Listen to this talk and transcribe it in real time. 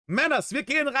Männers, wir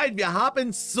gehen rein. Wir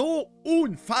haben so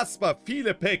unfassbar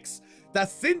viele Packs.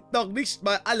 Das sind noch nicht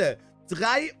mal alle.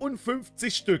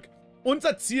 53 Stück.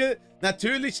 Unser Ziel,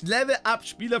 natürlich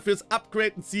Level-Up-Spieler fürs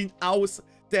Upgraden ziehen aus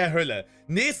der Hölle.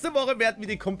 Nächste Woche werden wir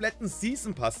den kompletten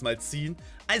Season Pass mal ziehen.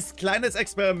 Als kleines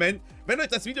Experiment. Wenn euch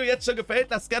das Video jetzt schon gefällt,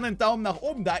 lasst gerne einen Daumen nach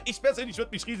oben da. Ich persönlich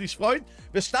würde mich riesig freuen.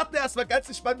 Wir starten erstmal ganz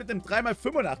entspannt mit dem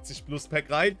 3x85 Plus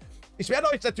Pack rein. Ich werde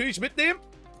euch natürlich mitnehmen.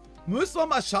 Müssen wir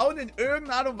mal schauen in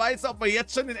irgendeiner Art und Weise, ob wir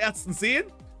jetzt schon den ersten sehen.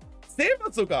 Sehen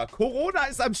wir sogar. Corona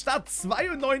ist am Start.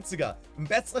 92er. Ein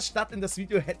besserer Start in das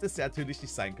Video hätte es ja natürlich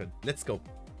nicht sein können. Let's go.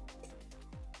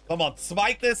 Komm on.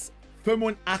 Zweites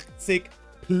 85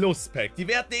 Plus Pack. Die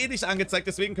werden eh nicht angezeigt.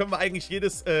 Deswegen können wir eigentlich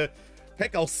jedes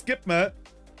Pack auch skippen.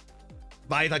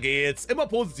 Weiter geht's. Immer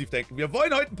positiv denken. Wir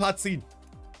wollen heute ein paar ziehen.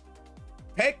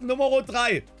 Pack Nummer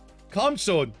 3. Komm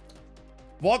schon.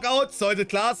 Walkout sollte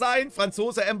klar sein.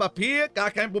 Franzose Mbappé. Gar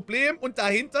kein Problem. Und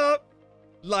dahinter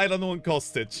leider nur ein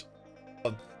Kostic.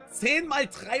 10 mal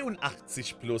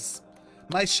 83 plus.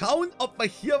 Mal schauen, ob wir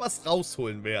hier was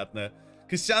rausholen werden. Ne?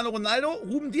 Cristiano Ronaldo,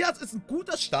 Ruben Diaz ist ein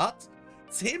guter Start.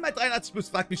 10 mal 83 plus,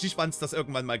 frag mich nicht, wann es das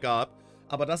irgendwann mal gab.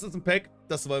 Aber das ist ein Pack,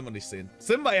 das wollen wir nicht sehen.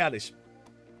 Sind wir ehrlich.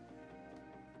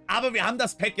 Aber wir haben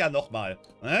das Pack ja nochmal.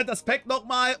 Ne? Das Pack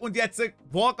nochmal und jetzt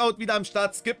Walkout wieder am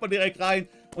Start, skippen wir direkt rein.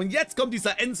 Und jetzt kommt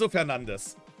dieser Enzo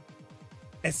Fernandes.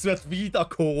 Es wird wieder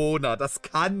Corona, das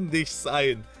kann nicht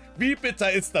sein. Wie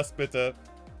bitter ist das bitte?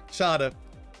 Schade.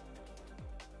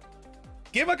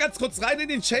 Gehen wir ganz kurz rein in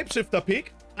den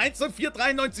Shapeshifter-Pick.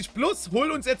 10493 plus.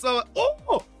 Hol uns jetzt aber...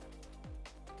 Oh!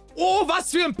 Oh,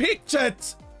 was für ein Pick,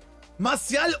 Chat!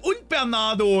 Martial und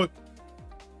Bernardo.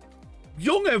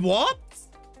 Junge, what?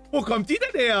 Wo kommt die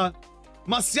denn her?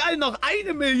 Martial noch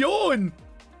 1 Million.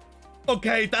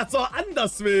 Okay, das war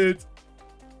anders wild.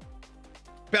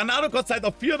 Bernardo kostet halt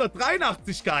auf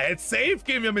 483k. Jetzt safe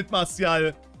gehen wir mit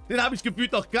Martial. Den habe ich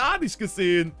gefühlt noch gar nicht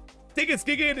gesehen. Tickets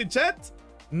gegen in den Chat.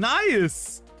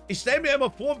 Nice. Ich stelle mir immer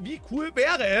vor, wie cool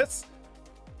wäre es.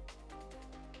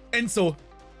 Enzo.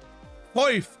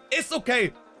 5. Ist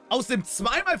okay. Aus dem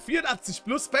 2x84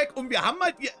 Plus Pack. Und wir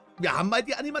haben mal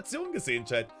die Animation gesehen,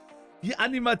 Chat. Die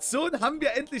Animation haben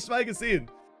wir endlich mal gesehen.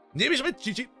 Nehme ich mit,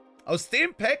 Gigi. Aus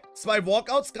dem Pack 2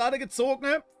 Walkouts gerade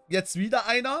gezogen. Jetzt wieder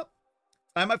einer.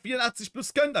 2x84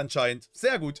 plus gönnt anscheinend.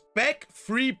 Sehr gut. Back,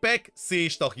 Free Back. Sehe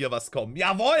ich doch hier was kommen.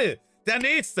 Jawohl. Der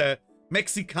nächste.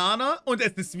 Mexikaner. Und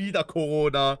es ist wieder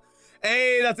Corona.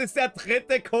 Ey, das ist der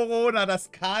 3. Corona.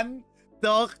 Das kann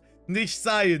doch nicht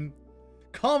sein.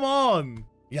 Come on.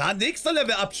 Ja, nächster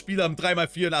Level-Up-Spieler im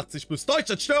 3x84 plus.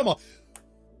 Deutschland Stürmer.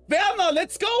 Werner,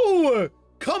 let's go.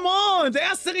 Come on. Der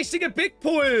erste richtige Big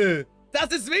Pull.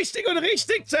 Das ist wichtig und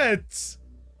richtig, Chat.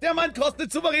 Der Mann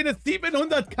kostet souveräne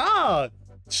 700k.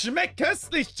 Schmeckt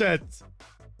köstlich, Chat.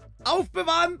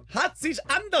 Aufbewahren hat sich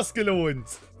anders gelohnt.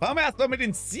 Fangen wir erstmal mit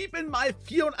den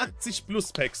 7x84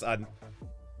 Plus Packs an.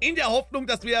 In der Hoffnung,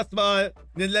 dass wir erstmal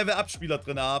einen Level-Up-Spieler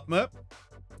drin haben. Ne?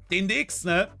 Den nächsten,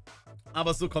 ne?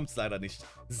 Aber so kommt es leider nicht.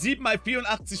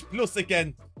 7x84 Plus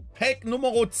again. Pack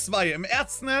Nummer 2. Im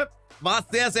ersten war es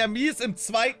sehr, sehr mies. Im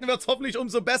zweiten wird es hoffentlich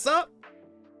umso besser.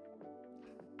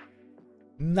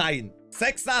 Nein.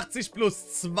 86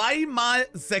 plus,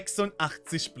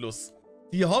 2x86 plus.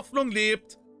 Die Hoffnung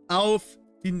lebt auf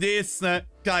die nächste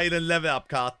geile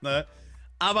Level-Up-Karte, ne?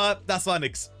 Aber das war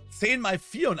nix.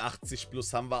 10x84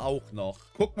 plus haben wir auch noch.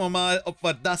 Gucken wir mal, ob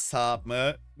wir das haben.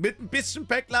 Ne? Mit ein bisschen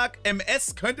Packlack.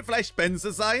 MS könnte vielleicht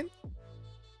Benze sein.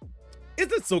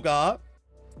 Ist es sogar.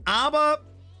 Aber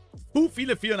zu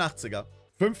viele 84er.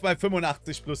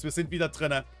 5x85 plus. Wir sind wieder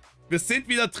drin. Wir sind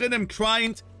wieder drin im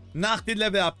Grind. Nach den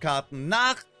Level-Up-Karten,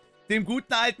 nach dem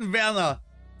guten alten Werner,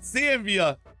 sehen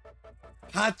wir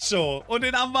Pacho. Und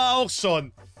den haben wir auch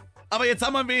schon. Aber jetzt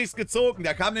haben wir ihn wenigstens gezogen.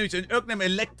 Der kam nämlich in irgendeinem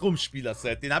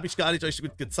Elektrum-Spieler-Set. Den habe ich gar nicht euch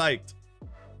gezeigt.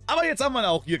 Aber jetzt haben wir ihn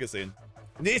auch hier gesehen.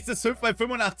 Nächstes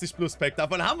 5x85 Plus Pack.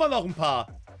 Davon haben wir noch ein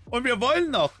paar. Und wir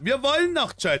wollen noch. Wir wollen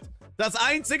noch, Chat. Das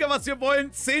Einzige, was wir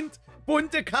wollen, sind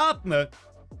bunte Karten.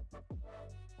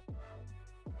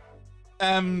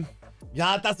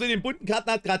 Ja, das mit den bunten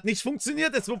Karten hat gerade nicht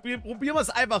funktioniert. Jetzt probieren wir es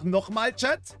einfach nochmal,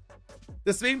 Chat.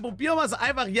 Deswegen probieren wir es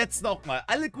einfach jetzt nochmal.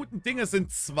 Alle guten Dinge sind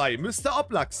 2. Müsste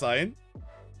Oblak sein.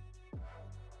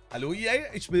 Hallo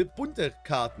EA, ich will bunte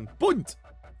Karten. Bunt.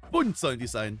 Bunt sollen die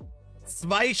sein.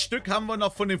 2 Stück haben wir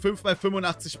noch von den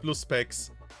 5x85 Plus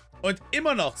Packs. Und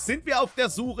immer noch sind wir auf der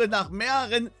Suche nach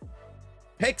mehreren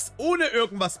Packs ohne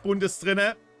irgendwas Buntes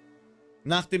drinne.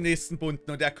 Nach dem nächsten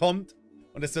bunten. Und der kommt.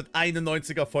 Und es wird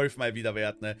 91er 5 mal wieder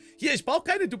wert, ne? Hier, ich brauche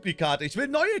keine Duplikate. Ich will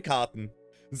neue Karten.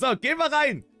 So, gehen wir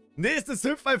rein. Nächstes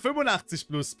 5x85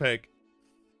 Plus Pack.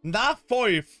 Nach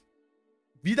 5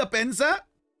 Wieder Benze.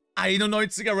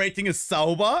 91er Rating ist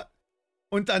sauber.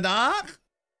 Und danach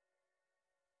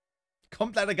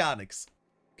kommt leider gar nichts.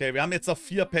 Okay, wir haben jetzt noch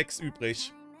 4 Packs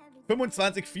übrig.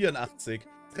 25,84,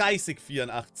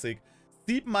 30,84,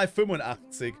 7 mal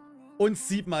 85 und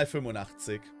 7 mal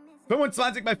 85.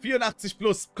 25 mal 84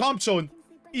 plus. Kommt schon.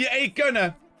 EA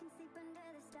gönne.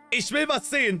 Ich will was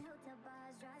sehen.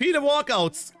 Viele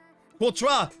Walkouts.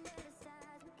 Portra.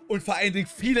 Und vor allen Dingen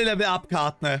viele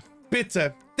Level-Up-Karten. Ne?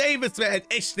 Bitte. Davis wäre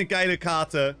halt echt eine geile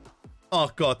Karte. Oh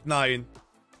Gott, nein.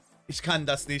 Ich kann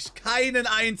das nicht. Keinen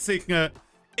einzigen.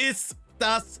 Ist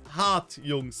das hart,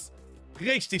 Jungs.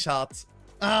 Richtig hart.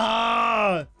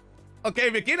 Ah.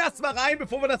 Okay, wir gehen erstmal rein,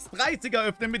 bevor wir das 30er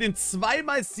öffnen mit den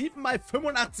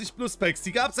 2x7x85 Plus Packs.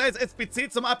 Die gab es ja als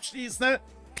SBC zum Abschließen, ne?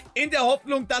 In der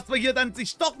Hoffnung, dass wir hier dann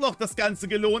sich doch noch das Ganze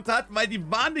gelohnt hat, weil die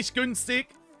waren nicht günstig.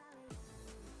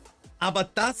 Aber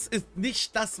das ist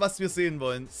nicht das, was wir sehen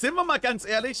wollen. Sind wir mal ganz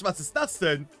ehrlich, was ist das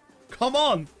denn? Come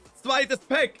on, zweites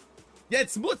Pack.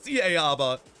 Jetzt muss EA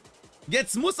aber.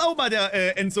 Jetzt muss auch mal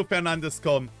der Enzo Fernandes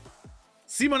kommen.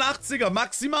 87er,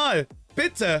 maximal.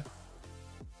 Bitte.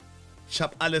 Ich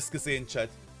habe alles gesehen, Chat.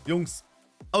 Jungs,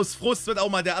 aus Frust wird auch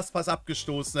mal der Aspas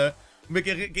abgestoßen. Ne? Und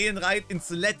wir gehen rein ins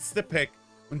letzte Pack.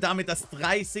 Und damit das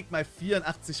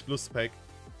 30x84 Plus Pack.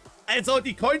 Also,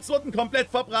 die Coins wurden komplett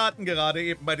verbraten gerade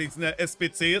eben bei diesen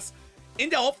SBCs. In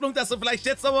der Hoffnung, dass wir vielleicht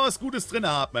jetzt noch mal was Gutes drin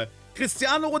haben.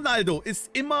 Cristiano Ronaldo ist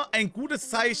immer ein gutes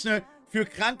Zeichen für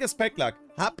krankes Packlack.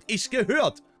 Hab ich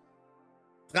gehört.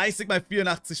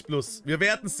 30x84 Plus. Wir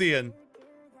werden sehen.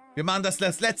 Wir machen das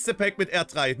letzte Pack mit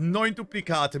R3. 9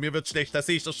 Duplikate. Mir wird schlecht. Da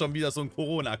sehe ich doch schon wieder so ein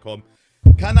Corona kommen.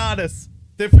 Canales.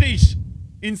 De Vries.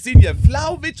 Insigne.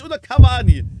 Vlahovic oder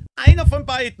Cavani. Einer von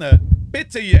beiden.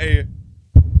 Bitte, EA.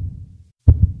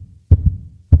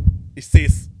 Ich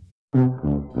seh's.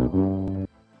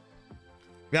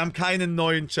 Wir haben keinen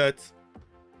neuen Chat.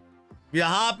 Wir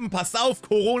haben, pass auf,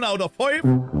 Corona oder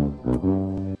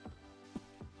 5.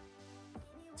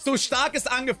 So stark es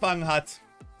angefangen hat,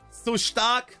 so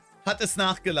stark hat es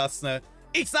nachgelassen.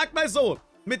 Ich sag mal so,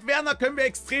 mit Werner können wir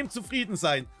extrem zufrieden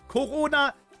sein.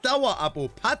 Corona, Dauerabo.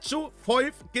 Pacho,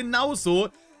 5 genauso.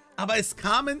 Aber es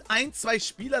kamen 1, 2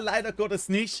 Spieler leider Gottes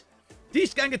nicht, die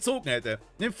ich gern gezogen hätte.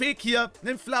 Nen Fake hier,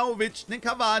 nen Vlahovic, nen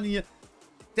Cavani.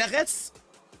 Der Rest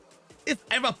ist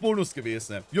einfach Bonus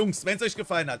gewesen. Jungs, wenn es euch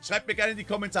gefallen hat, schreibt mir gerne in die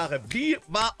Kommentare, wie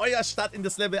war euer Start in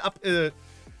das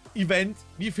Level-Up-Event?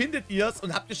 Wie findet ihr es?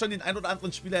 Und habt ihr schon den ein oder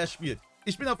anderen Spieler erspielt?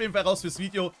 Ich bin auf jeden Fall raus fürs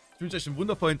Video. Ich wünsche euch einen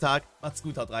wundervollen Tag. Macht's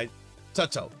gut, haut rein. Ciao,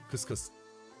 ciao. Kuss, kuss.